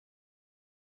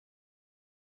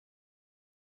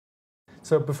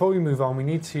So before we move on, we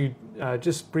need to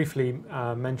just briefly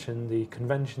mention the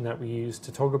convention that we use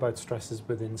to talk about stresses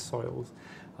within soils.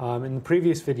 In the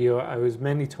previous video, I was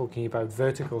mainly talking about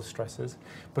vertical stresses,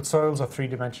 but soils are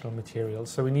three-dimensional materials,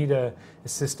 so we need a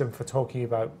system for talking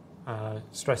about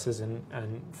stresses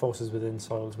and forces within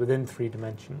soils within 3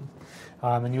 dimensions.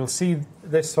 And you'll see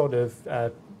this sort of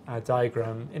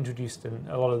diagram introduced in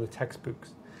a lot of the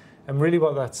textbooks. And really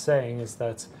what that's saying is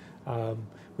that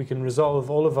we can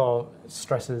resolve all of our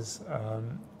stresses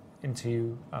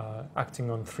into acting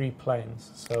on 3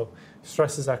 planes. So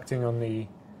stresses acting on the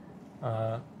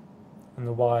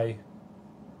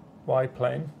y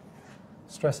plane,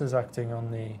 stresses acting on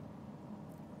the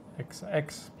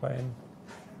x plane,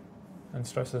 and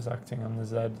stresses acting on the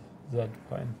z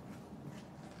plane.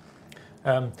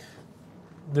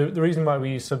 The reason why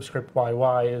we use subscript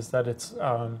YY is that it's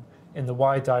in the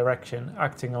y direction,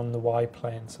 acting on the y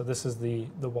plane. So this is the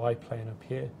y plane up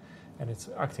here, and it's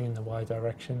acting in the y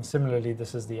direction. Similarly,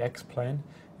 this is the x plane,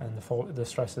 and the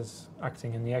stress is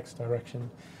acting in the x direction.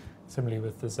 Similarly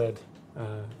with the z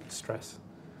stress.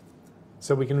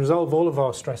 So we can resolve all of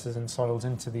our stresses in soils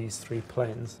into these 3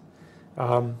 planes.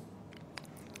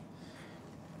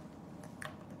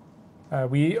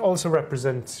 We also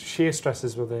represent shear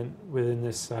stresses within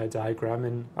this diagram,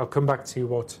 and I'll come back to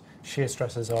what shear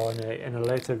stresses are in a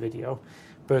later video.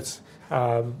 But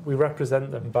we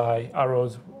represent them by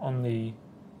arrows on the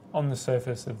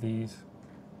surface of these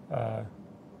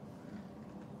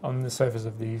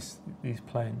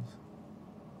planes,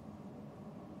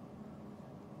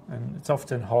 and it's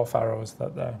often half arrows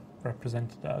that they're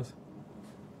represented as.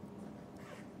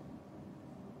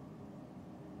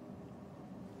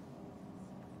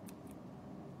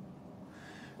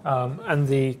 And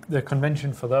the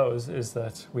convention for those is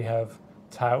that we have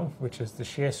tau, which is the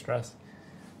shear stress,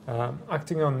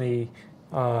 acting on the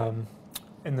y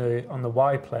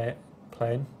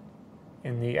plane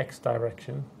in the x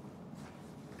direction,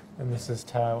 and this is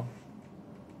tau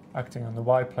acting on the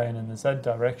y plane in the z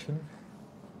direction,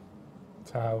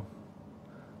 tau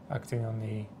acting on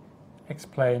the x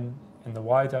plane in the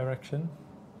y direction,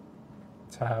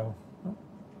 tau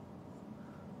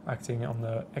acting on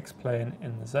the x plane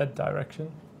in the z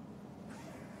direction,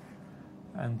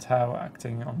 and tau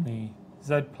acting on the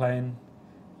z plane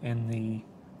in the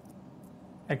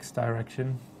x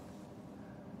direction,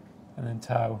 and then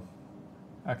tau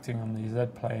acting on the z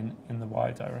plane in the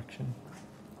y direction.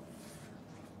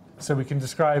 So we can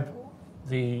describe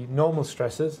the normal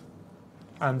stresses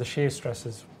and the shear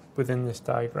stresses within this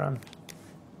diagram.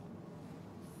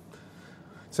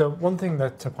 So one thing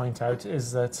to point out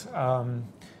is that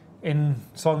in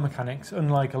soil mechanics,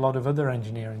 unlike a lot of other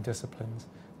engineering disciplines,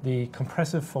 the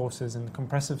compressive forces and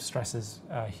compressive stresses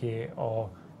here are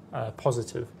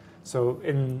positive. So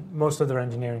in most other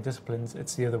engineering disciplines,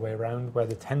 it's the other way around, where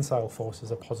the tensile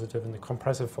forces are positive and the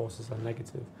compressive forces are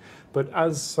negative. But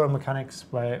as soil mechanics,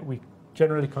 where we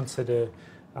generally consider,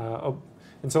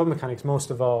 in soil mechanics, most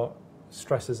of our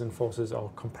stresses and forces are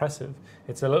compressive,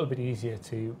 it's a little bit easier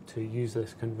to use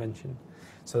this convention.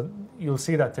 So you'll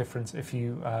see that difference if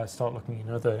you start looking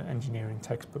in other engineering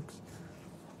textbooks.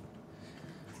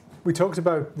 We talked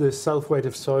about the self-weight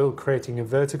of soil creating a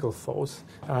vertical force.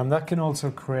 That can also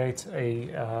create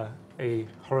a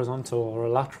horizontal or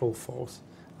a lateral force.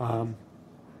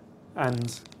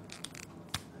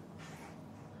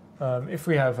 If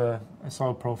we have a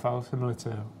soil profile similar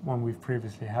to one we've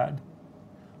previously had,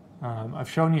 I've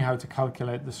shown you how to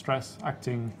calculate the stress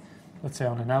acting, let's say,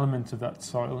 on an element of that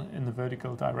soil in the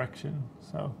vertical direction.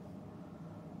 So,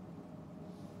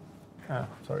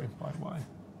 sorry, y.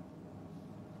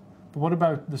 But what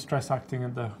about the stress acting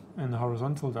in the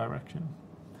horizontal direction?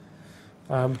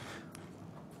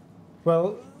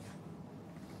 Well,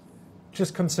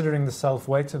 just considering the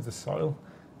self-weight of the soil,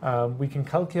 we can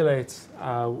calculate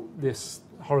this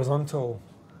horizontal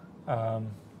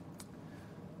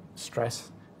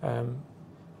stress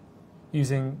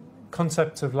using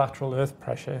concepts of lateral earth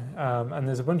pressure. And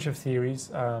there's a bunch of theories.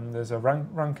 There's a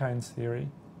Rankine's theory.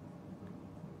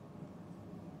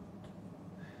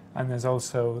 And there's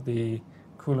also the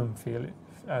Coulomb theory.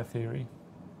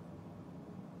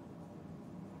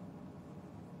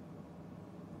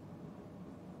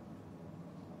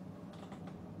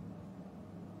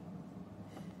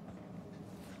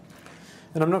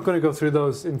 And I'm not going to go through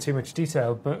those in too much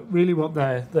detail, but really what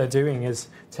they're doing is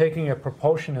taking a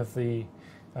proportion of the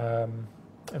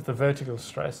vertical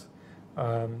stress,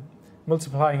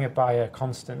 multiplying it by a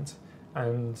constant,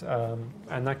 and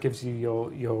that gives you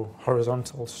your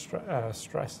horizontal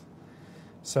stress.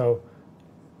 So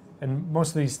in most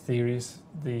of these theories,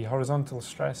 the horizontal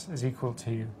stress is equal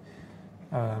to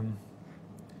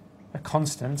a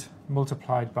constant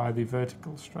multiplied by the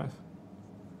vertical stress.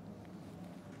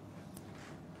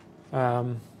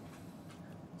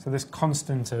 So this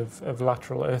constant of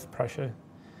lateral earth pressure,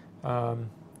 and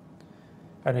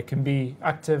it can be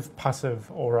active,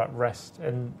 passive, or at rest.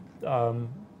 And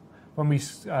when we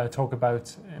talk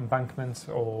about embankments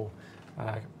or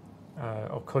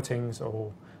cuttings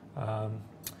or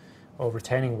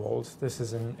retaining walls, this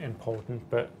is important.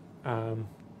 But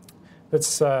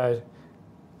let's.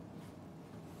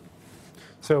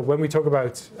 So when we talk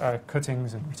about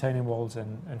cuttings and retaining walls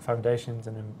and foundations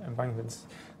and embankments,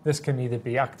 this can either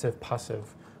be active,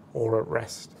 passive, or at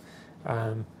rest.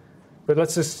 But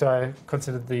let's just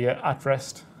consider the at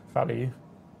rest value.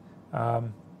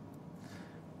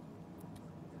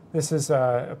 This is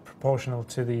proportional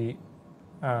to the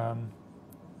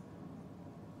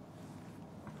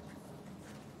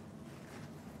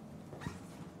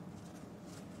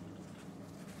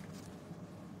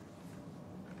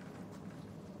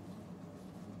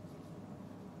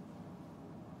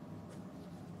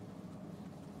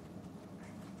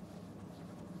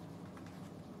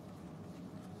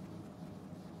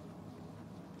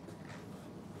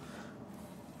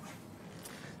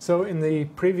So in the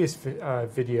previous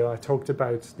video, I talked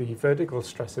about the vertical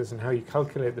stresses and how you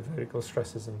calculate the vertical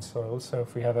stresses in soils. So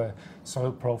if we have a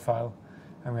soil profile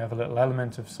and we have a little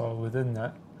element of soil within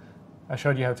that, I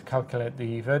showed you how to calculate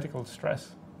the vertical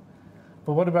stress.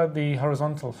 But what about the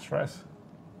horizontal stress?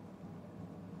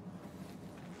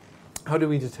 How do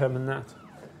we determine that?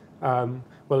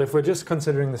 Well, if we're just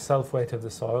considering the self-weight of the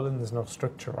soil and there's no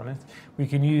structure on it, we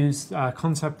can use a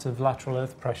concept of lateral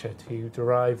earth pressure to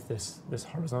derive this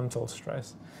horizontal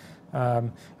stress.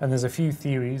 And there's a few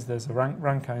theories. There's a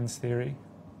Rankine's theory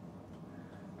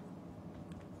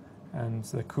and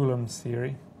the Coulomb's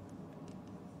theory.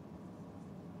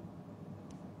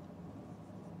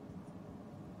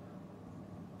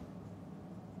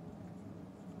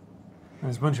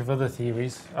 There's a bunch of other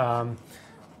theories.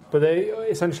 But they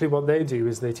essentially what they do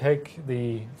is they take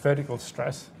the vertical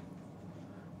stress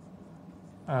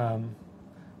and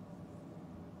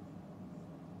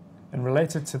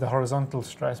relate it to the horizontal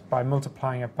stress by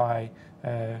multiplying it by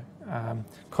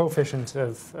coefficient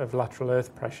of lateral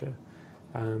earth pressure,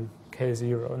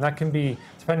 K0, and that can be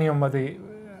depending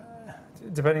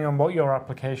on what your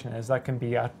application is. That can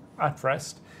be at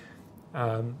rest,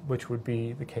 which would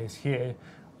be the case here,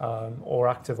 or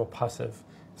active or passive.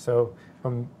 So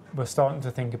when we're starting to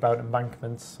think about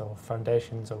embankments or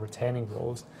foundations or retaining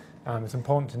walls, it's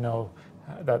important to know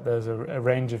that there's a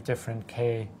range of different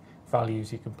K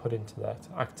values you can put into that,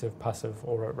 active, passive,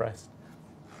 or at rest.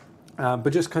 But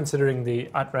just considering the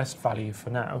at rest value for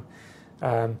now,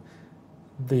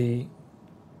 the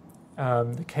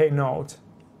K naught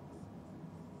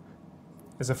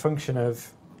is a function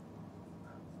of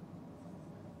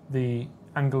the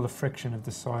angle of friction of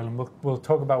the soil, and we'll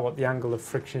talk about what the angle of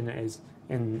friction is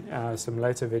in some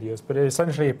later videos, but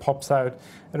essentially it pops out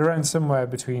at around somewhere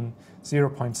between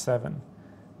 0.7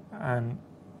 and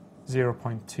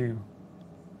 0.2.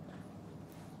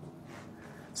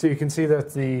 So you can see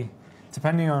that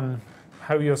depending on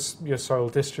how your soil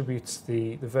distributes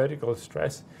the vertical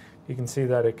stress, you can see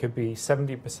that it could be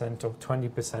 70% or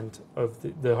 20%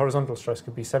 of the horizontal stress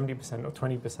could be 70% or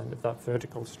 20% of that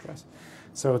vertical stress.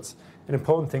 So it's an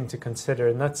important thing to consider,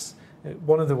 and that's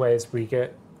one of the ways we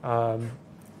get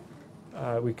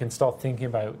we can start thinking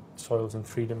about soils in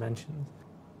 3 dimensions.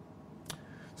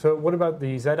 So what about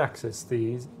the z-axis,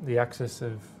 the axis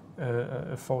of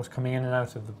force coming in and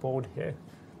out of the board here?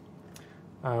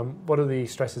 What are the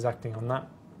stresses acting on that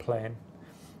plane?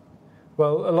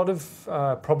 Well, a lot of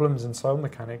problems in soil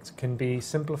mechanics can be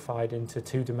simplified into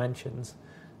 2 dimensions,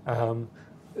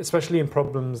 especially in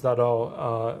problems that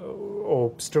are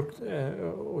or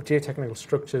geotechnical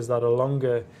structures that are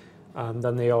longer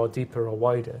than they are deeper or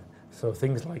wider. So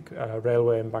things like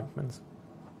railway embankments.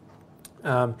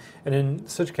 And in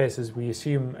such cases, we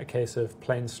assume a case of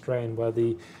plane strain where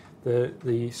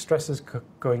the stresses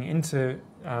going into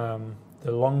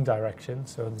the long direction,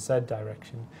 so the z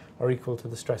direction, are equal to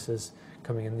the stresses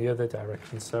coming in the other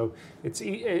direction. So it's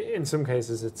in some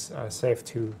cases it's safe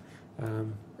to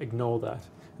ignore that,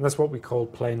 and that's what we call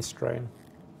plane strain.